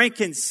saw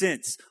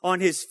frankincense on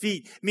his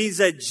feet. Means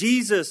that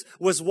Jesus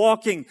was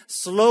walking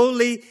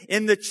slowly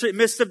in the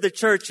midst of the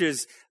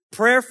churches,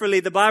 prayerfully,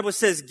 the Bible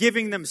says,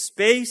 giving them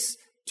space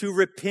to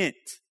repent.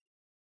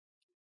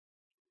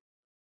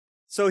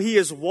 So he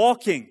is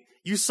walking.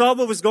 You saw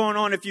what was going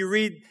on if you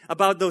read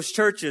about those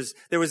churches.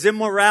 There was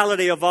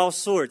immorality of all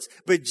sorts.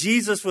 But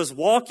Jesus was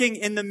walking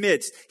in the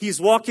midst.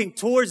 He's walking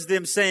towards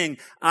them saying,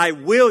 I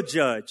will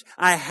judge.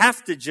 I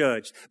have to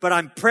judge. But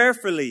I'm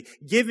prayerfully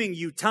giving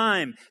you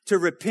time to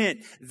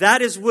repent.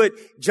 That is what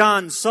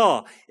John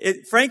saw.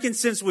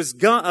 Frankincense was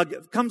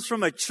comes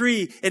from a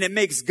tree and it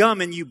makes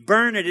gum, and you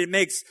burn it. It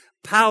makes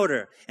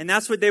powder. And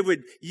that's what they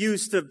would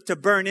use to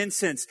burn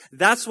incense.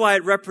 That's why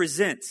it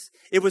represents.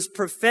 It was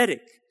prophetic.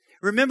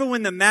 Remember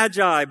when the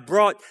Magi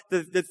brought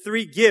the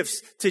three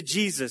gifts to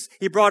Jesus?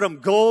 He brought him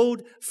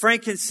gold,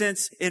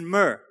 frankincense, and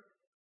myrrh.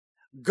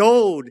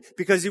 Gold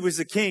because he was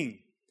a king.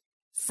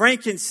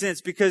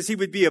 Frankincense because he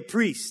would be a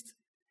priest.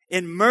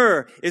 And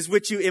myrrh is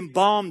what you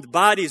embalmed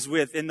bodies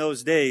with in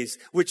those days,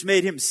 which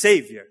made him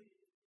Savior.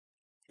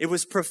 It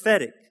was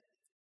prophetic.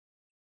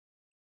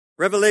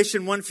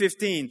 Revelation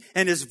 1:15,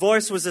 and his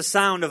voice was a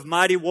sound of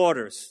mighty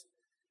waters.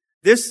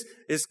 This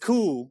is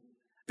cool.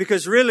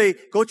 Because really,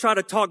 go try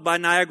to talk by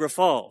Niagara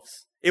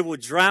Falls. It will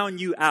drown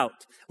you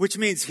out, which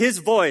means his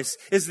voice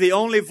is the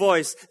only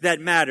voice that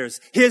matters.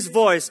 His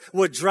voice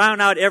will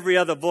drown out every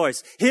other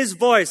voice. His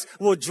voice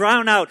will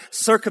drown out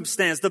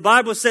circumstance. The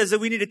Bible says that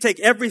we need to take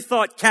every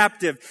thought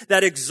captive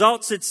that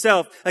exalts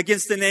itself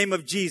against the name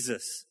of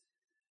Jesus.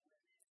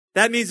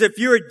 That means if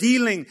you're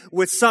dealing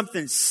with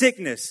something,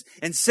 sickness,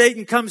 and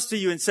Satan comes to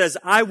you and says,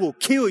 I will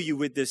kill you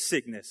with this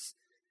sickness.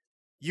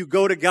 You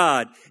go to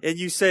God and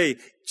you say,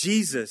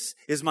 Jesus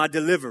is my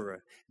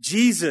deliverer.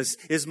 Jesus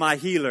is my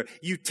healer.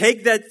 You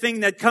take that thing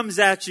that comes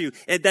at you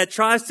and that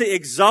tries to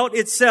exalt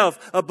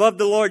itself above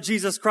the Lord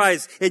Jesus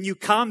Christ, and you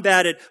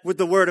combat it with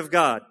the Word of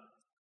God.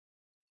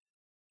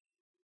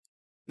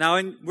 Now,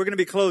 we're going to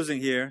be closing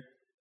here.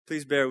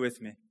 Please bear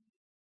with me.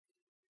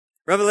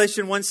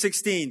 Revelation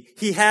 1:16,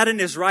 he had in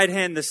his right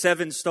hand the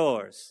 7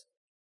 stars.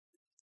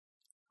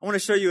 I want to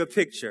show you a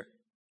picture.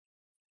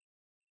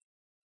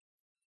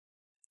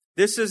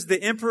 This is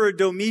the Emperor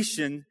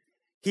Domitian.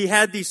 He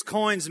had these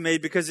coins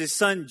made because his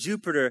son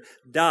Jupiter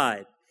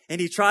died. And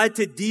he tried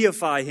to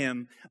deify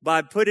him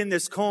by putting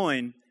this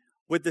coin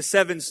with the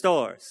 7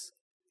 stars.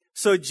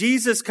 So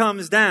Jesus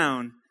comes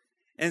down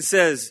and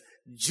says,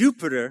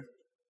 Jupiter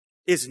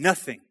is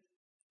nothing.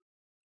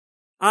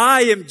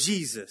 I am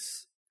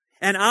Jesus.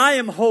 And I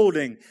am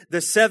holding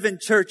the 7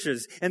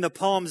 churches in the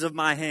palms of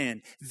my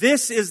hand.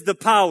 This is the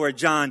power,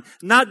 John,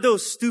 not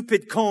those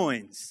stupid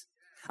coins.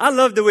 I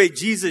love the way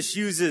Jesus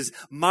uses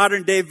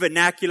modern day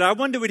vernacular. I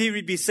wonder what he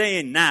would be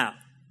saying now.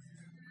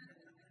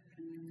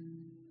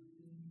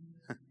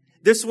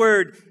 This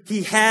word,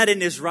 he had in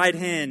his right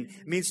hand,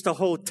 means to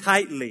hold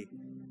tightly,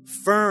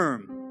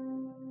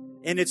 firm,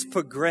 and it's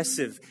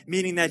progressive,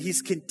 meaning that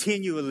he's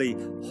continually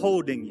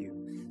holding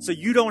you. So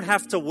you don't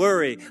have to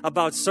worry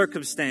about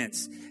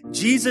circumstance.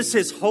 Jesus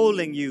is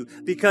holding you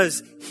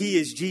because he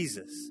is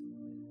Jesus,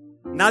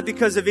 not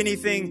because of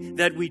anything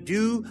that we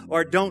do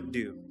or don't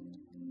do.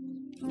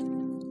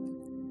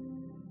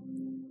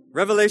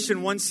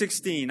 Revelation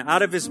 1:16,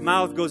 out of his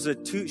mouth goes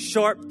a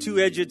sharp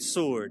two-edged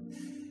sword.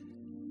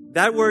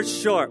 That word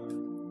sharp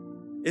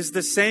is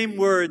the same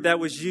word that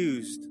was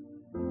used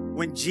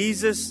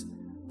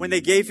when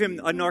they gave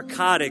him a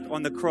narcotic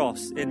on the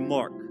cross in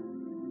Mark.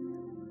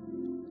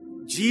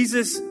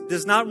 Jesus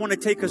does not want to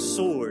take a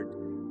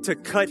sword to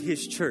cut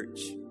his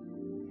church.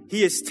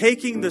 He is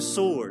taking the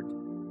sword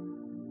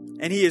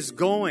and he is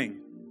going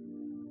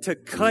to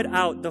cut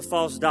out the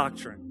false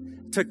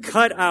doctrine, to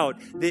cut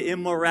out the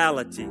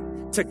immorality,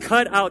 to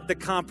cut out the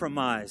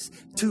compromise,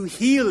 to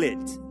heal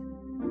it,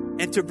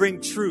 and to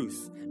bring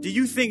truth. Do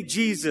you think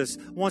Jesus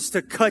wants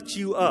to cut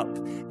you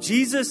up?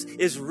 Jesus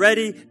is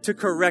ready to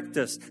correct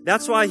us.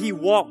 That's why he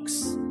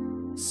walks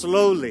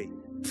slowly,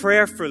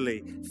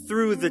 prayerfully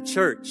through the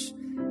church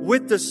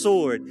with the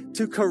sword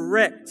to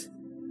correct,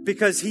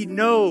 because he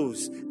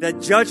knows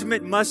that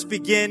judgment must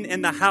begin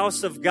in the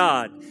house of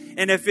God.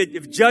 And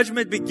if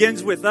judgment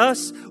begins with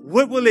us,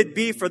 what will it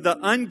be for the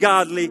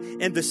ungodly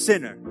and the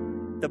sinner?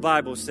 The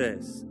Bible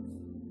says.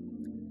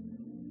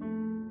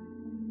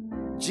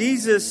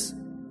 Jesus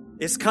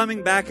is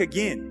coming back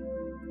again.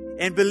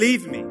 And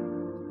believe me,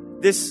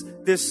 this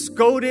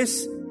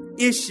SCOTUS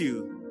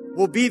issue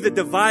will be the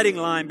dividing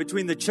line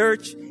between the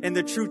church and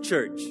the true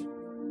church.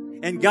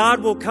 And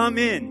God will come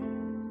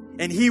in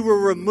and he will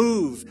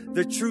remove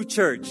the true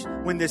church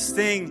when this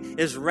thing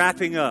is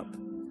wrapping up.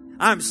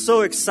 I'm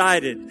so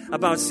excited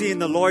about seeing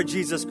the Lord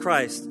Jesus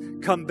Christ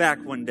come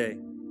back one day.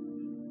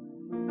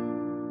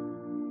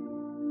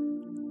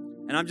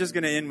 And I'm just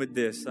going to end with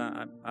this.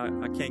 I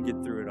can't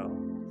get through it all.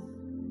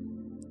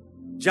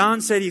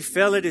 John said he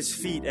fell at his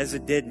feet as a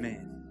dead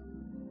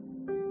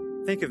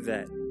man. Think of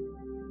that.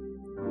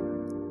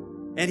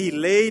 And he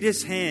laid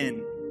his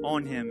hand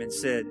on him and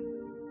said,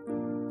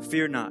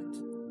 "Fear not."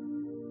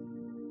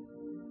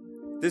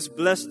 This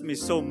blessed me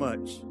so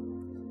much.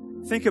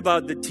 Think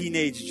about the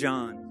teenage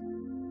John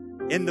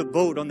in the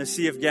boat on the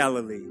Sea of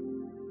Galilee.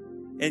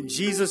 And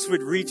Jesus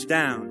would reach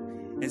down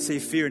and say,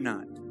 "Fear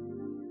not."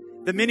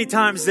 The many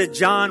times that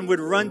John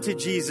would run to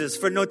Jesus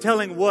for no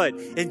telling what,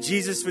 and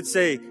Jesus would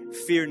say,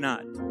 "Fear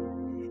not."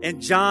 And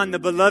John, the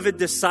beloved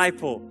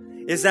disciple,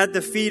 is at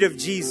the feet of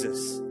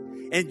Jesus.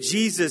 And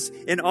Jesus,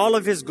 in all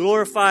of his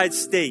glorified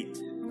state,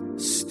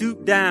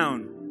 stooped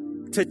down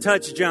to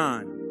touch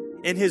John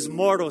in his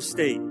mortal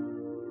state,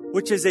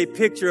 which is a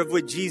picture of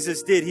what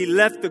Jesus did. He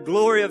left the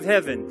glory of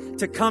heaven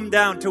to come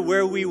down to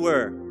where we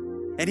were.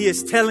 And he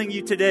is telling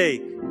you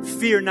today,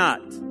 fear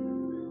not.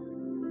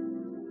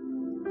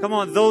 Come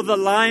on, though the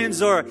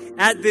lions are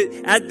at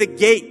the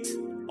gate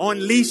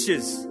on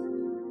leashes,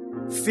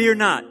 fear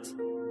not.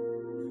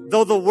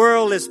 Though the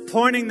world is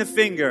pointing the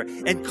finger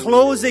and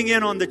closing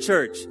in on the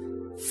church,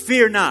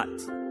 fear not.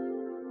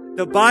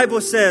 The Bible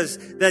says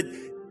that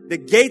the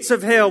gates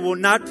of hell will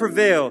not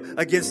prevail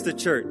against the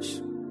church.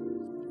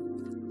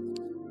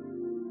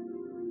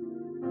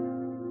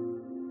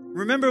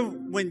 Remember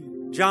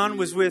when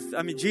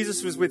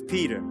Jesus was with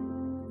Peter?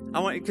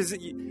 Because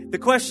the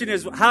question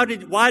is,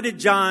 why did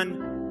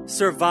John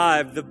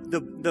survive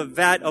the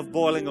vat of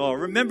boiling oil?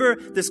 Remember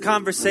this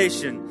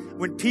conversation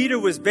when Peter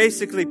was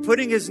basically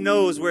putting his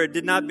nose where it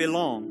did not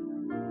belong,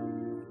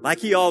 like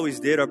he always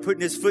did, or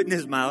putting his foot in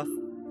his mouth.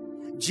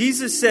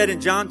 Jesus said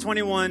in John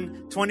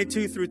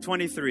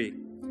 21:22-23,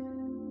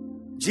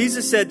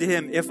 Jesus said to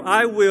him, "If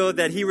I will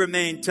that he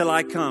remain till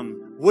I come,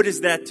 what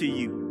is that to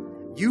you?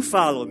 You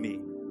follow me."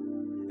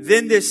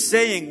 Then this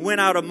saying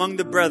went out among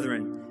the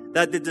brethren,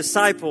 that the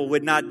disciple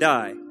would not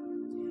die.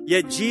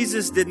 Yet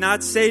Jesus did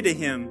not say to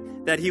him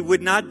that he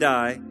would not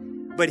die,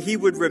 but he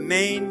would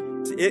remain.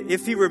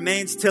 If he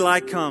remains till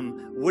I come,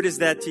 what is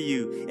that to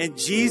you? And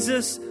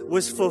Jesus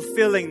was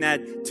fulfilling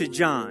that to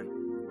John,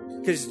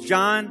 because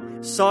John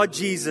saw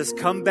Jesus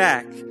come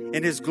back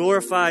in his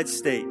glorified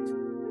state.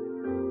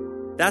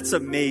 That's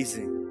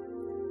amazing.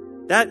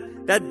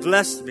 That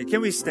blessed me.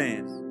 Can we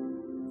stand?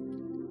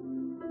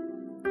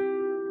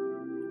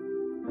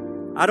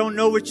 I don't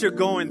know what you're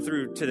going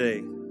through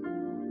today.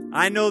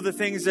 I know the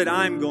things that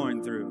I'm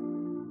going through.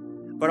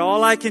 But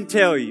all I can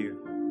tell you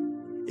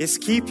is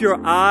keep your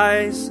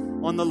eyes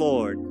on the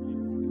Lord.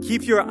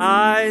 Keep your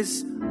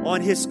eyes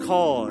on His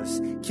cause.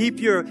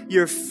 Keep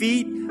your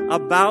feet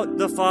about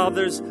the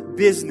Father's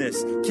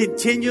business.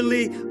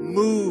 Continually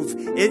move.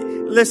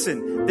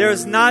 Listen, there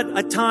is not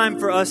a time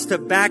for us to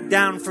back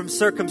down from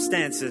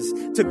circumstances,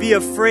 to be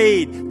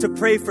afraid to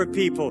pray for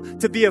people,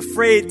 to be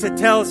afraid to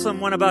tell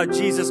someone about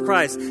Jesus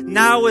Christ.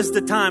 Now is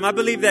the time. I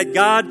believe that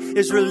God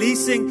is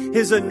releasing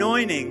His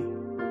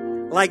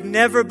anointing like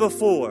never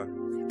before,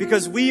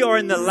 because we are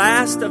in the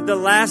last of the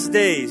last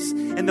days.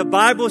 And the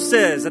Bible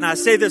says, and I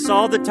say this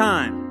all the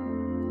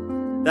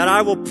time, that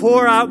I will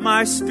pour out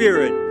my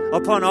Spirit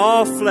upon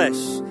all flesh.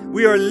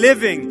 We are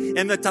living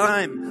in the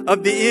time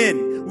of the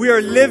end. We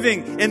are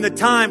living in the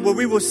time where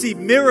we will see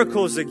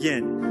miracles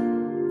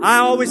again. I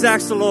always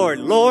ask the Lord,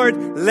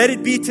 let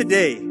it be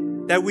today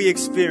that we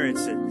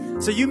experience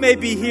it. So you may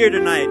be here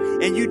tonight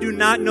and you do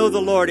not know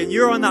the Lord, and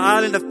you're on the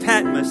island of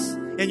Patmos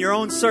in your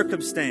own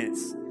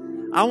circumstance.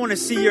 I want to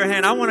see your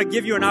hand. I want to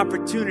give you an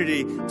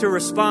opportunity to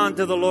respond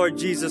to the Lord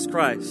Jesus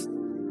Christ.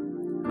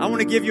 I want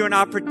to give you an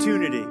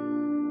opportunity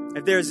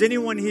If there's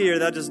anyone here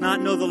that does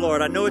not know the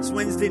Lord, I know it's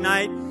Wednesday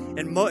night,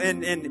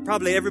 and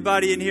probably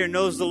everybody in here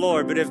knows the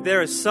Lord, but if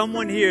there is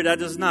someone here that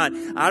does not,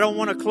 I don't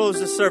want to close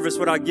the service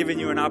without giving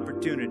you an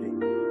opportunity.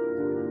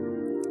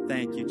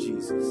 Thank you,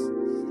 Jesus.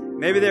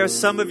 Maybe there are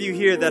some of you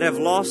here that have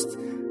lost,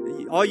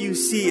 all you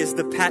see is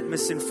the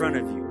Patmos in front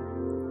of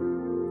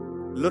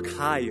you. Look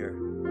higher.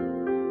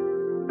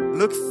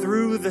 Look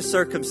through the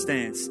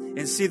circumstance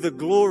and see the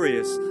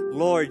glorious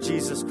Lord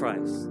Jesus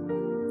Christ.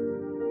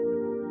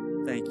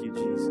 Thank you,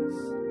 Jesus.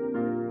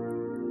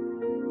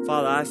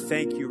 Father, I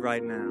thank you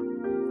right now.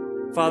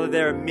 Father,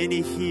 there are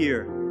many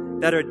here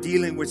that are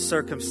dealing with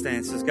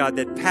circumstances, God,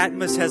 that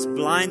Patmos has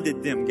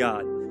blinded them,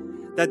 God.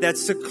 That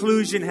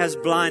seclusion has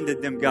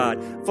blinded them,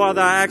 God.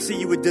 Father, I ask that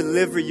you would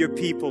deliver your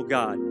people,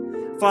 God.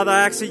 Father,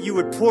 I ask that you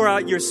would pour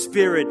out your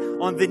Spirit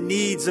on the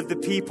needs of the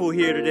people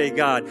here today,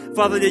 God.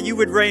 Father, that you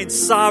would reign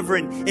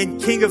sovereign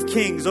and King of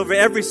Kings over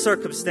every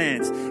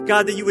circumstance.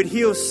 God, that you would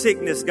heal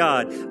sickness,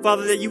 God.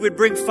 Father, that you would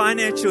bring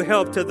financial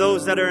help to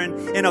those that are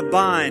in a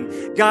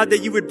bind. God,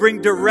 that you would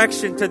bring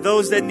direction to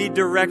those that need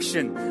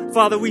direction.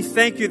 Father, we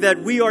thank you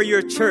that we are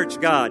your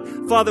church, God.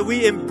 Father,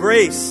 we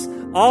embrace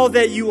all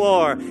that you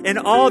are and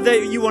all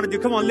that you want to do.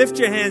 Come on, lift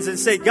your hands and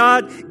say,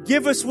 God,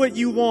 give us what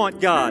you want,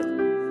 God.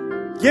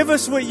 Give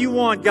us what you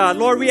want, God.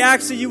 Lord, we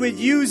ask that you would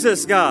use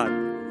us, God.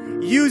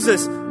 Use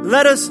us.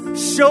 Let us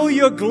show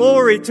your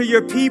glory to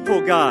your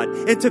people, God,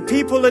 and to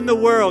people in the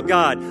world,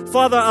 God.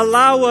 Father,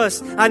 allow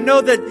us. I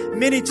know that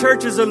many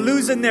churches are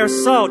losing their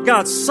salt.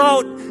 God,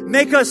 salt,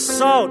 make us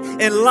salt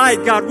and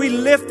light, God. We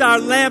lift our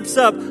lamps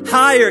up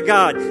higher,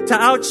 God, to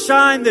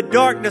outshine the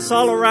darkness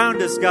all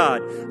around us,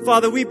 God.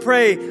 Father, we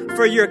pray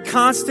for your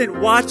constant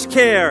watch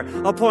care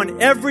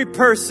upon every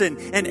person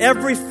and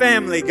every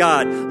family,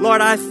 God.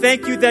 Lord, I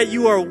thank you that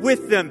you are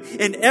with them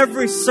in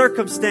every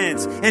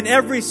circumstance and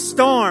every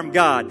storm,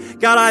 God.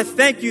 God, I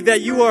thank you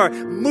that you are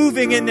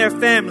moving in their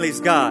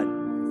families, God.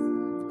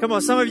 Come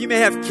on, some of you may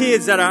have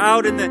kids that are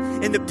out in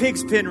the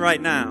pig's pen right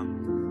now.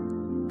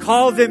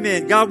 Call them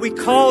in. God, we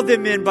call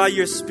them in by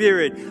your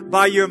Spirit,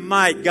 by your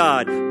might,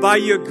 God, by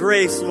your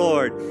grace,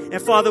 Lord.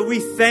 And Father, we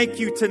thank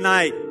you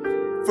tonight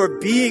for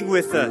being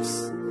with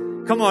us.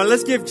 Come on,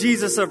 let's give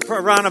Jesus a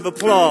round of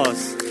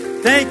applause.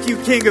 Thank you,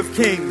 King of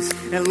Kings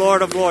and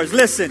Lord of Lords.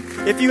 Listen,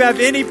 if you have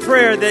any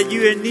prayer that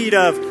you're in need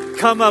of,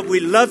 come up.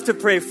 We'd love to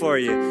pray for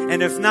you.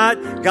 And if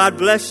not, God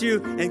bless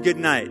you and good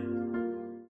night.